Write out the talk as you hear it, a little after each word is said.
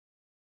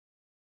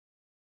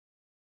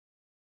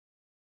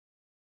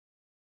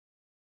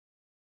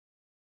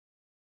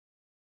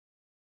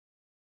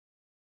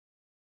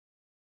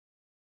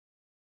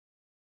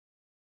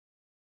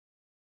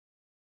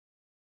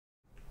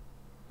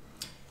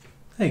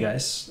Hey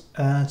guys,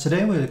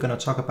 today we're going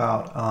to talk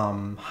about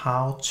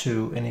how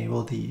to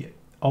enable the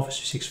Office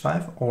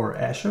 365 or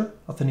Azure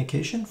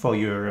authentication for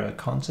your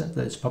content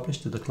that is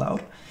published to the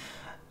cloud,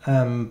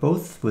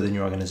 both within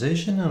your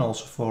organization and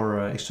also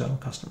for external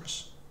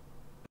customers.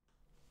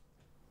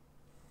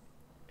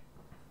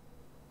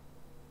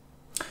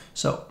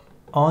 So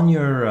on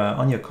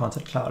your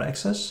content cloud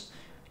access,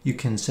 you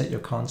can set your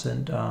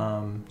content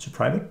to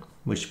private,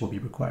 which will be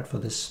required for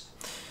this.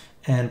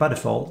 And by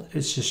default,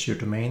 it's just your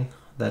domain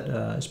that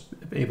is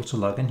able to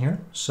log in here.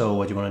 So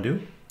what you want to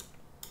do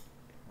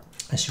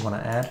is you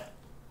want to add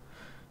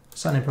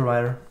sign-in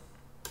provider,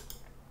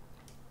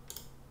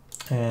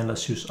 and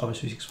let's use Office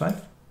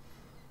 365,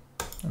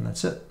 and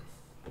that's it.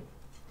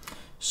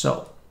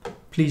 So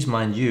please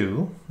mind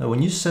you that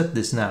when you set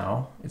this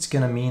now, it's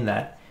going to mean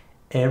that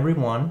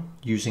everyone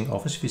using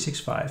Office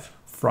 365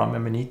 from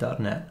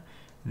mne.net,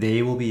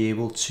 they will be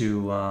able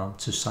to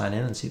sign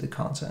in and see the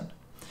content.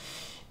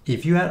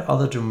 If you add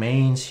other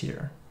domains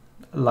here,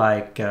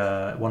 like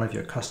one of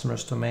your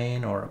customers'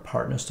 domain or a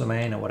partner's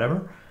domain or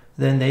whatever,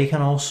 then they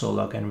can also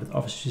log in with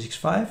Office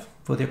 365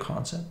 for their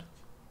content.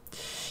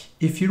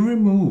 If you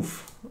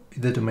remove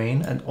the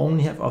domain and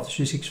only have Office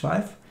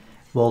 365,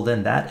 well,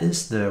 then that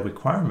is the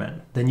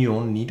requirement. Then you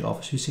only need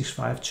Office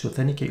 365 to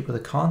authenticate with the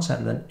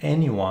content. Then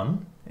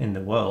anyone in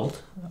the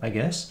world, I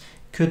guess,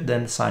 could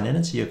then sign in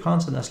and see your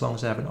content as long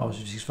as they have an Office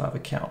 365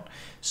 account.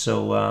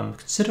 So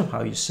consider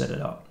how you set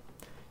it up.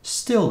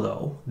 Still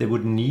though, they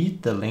would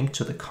need the link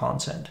to the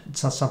content.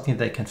 It's not something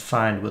they can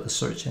find with a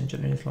search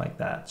engine or anything like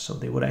that. So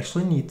they would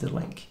actually need the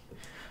link.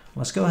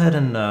 Let's go ahead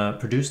and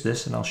produce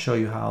this, and I'll show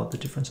you how the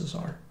differences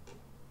are.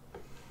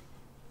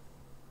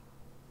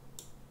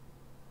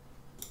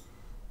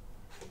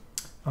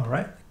 All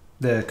right,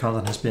 the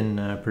content has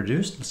been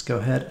produced. Let's go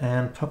ahead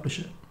and publish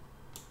it.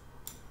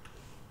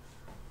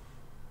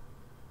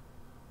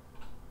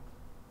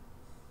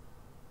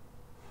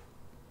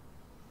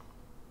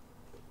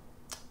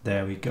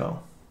 There we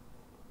go.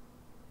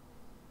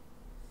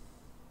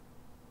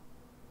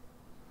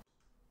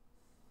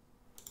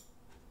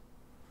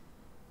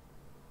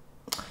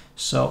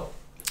 So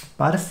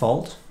by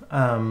default,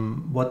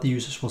 what the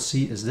users will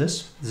see is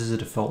this. This is a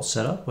default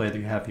setup where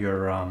you have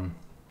your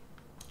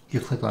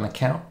you click on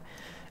account,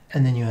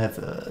 and then you have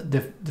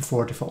the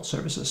four default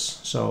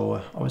services.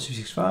 So Office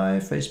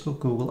 365, Facebook,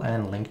 Google,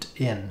 and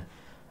LinkedIn.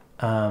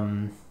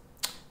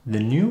 The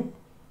new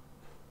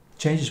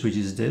changes we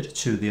just did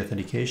to the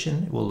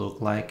authentication will look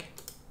like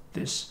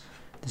this.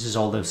 This is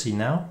all they'll see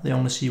now. They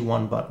only see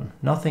one button,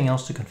 nothing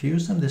else to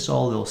confuse them. This is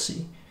all they'll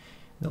see.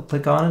 They'll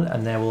click on it,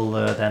 and that will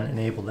then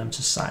enable them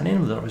to sign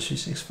in with Office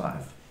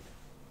 365.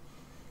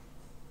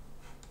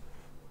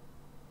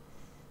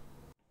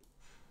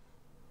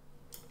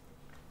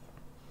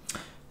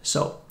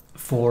 So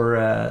for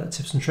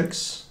tips and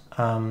tricks,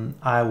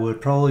 I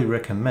would probably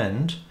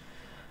recommend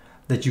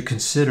that you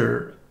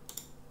consider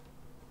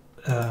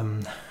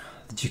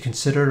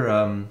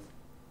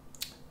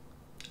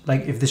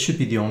like if this should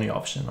be the only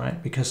option,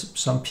 right? Because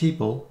some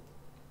people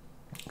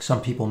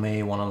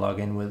may want to log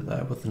in with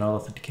another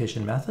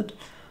authentication method.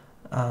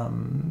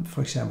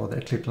 For example,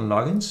 they clicked on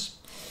logins,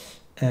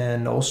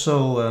 and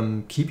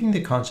also keeping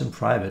the content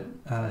private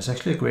is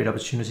actually a great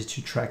opportunity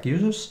to track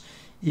users,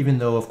 even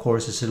though of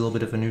course it's a little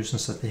bit of a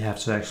nuisance that they have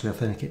to actually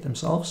authenticate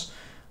themselves.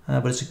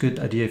 But it's a good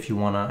idea if you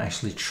want to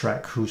actually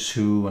track who's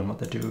who and what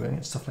they're doing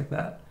and stuff like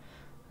that.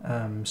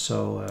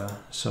 So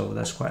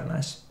that's quite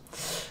nice.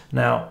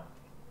 Now,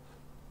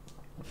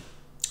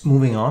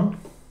 moving on,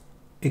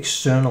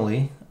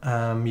 externally,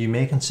 you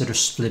may consider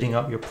splitting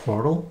up your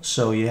portal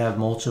so you have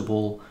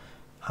multiple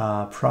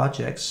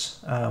projects.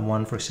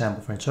 One, for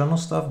example, for internal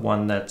stuff,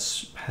 one that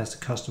has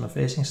the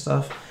customer-facing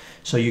stuff.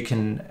 So you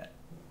can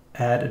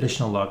add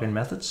additional login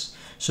methods.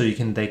 So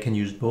they can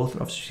use both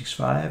Office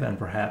 365 and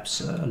perhaps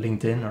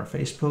LinkedIn or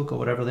Facebook or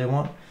whatever they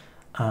want.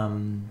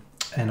 And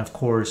of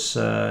course,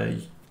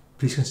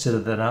 please consider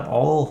that not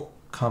all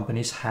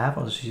companies have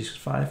Office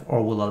 365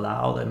 or will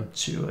allow them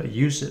to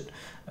use it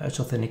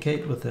to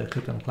authenticate with the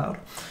Click on Cloud.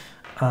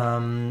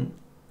 And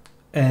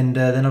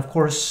then of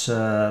course,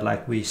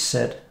 like I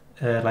said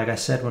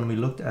when we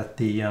looked at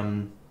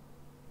the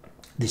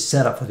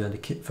setup for the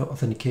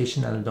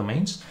authentication and the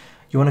domains,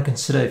 you want to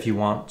consider if you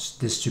want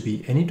this to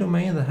be any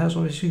domain that has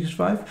Office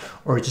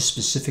 365 or just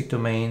specific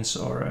domains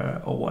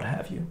or what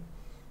have you.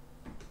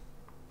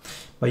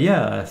 But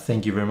yeah,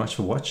 thank you very much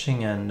for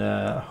watching, and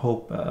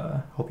hope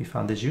you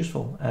found this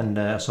useful. And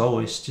as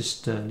always,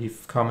 just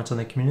leave comments on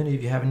the community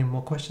if you have any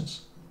more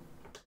questions.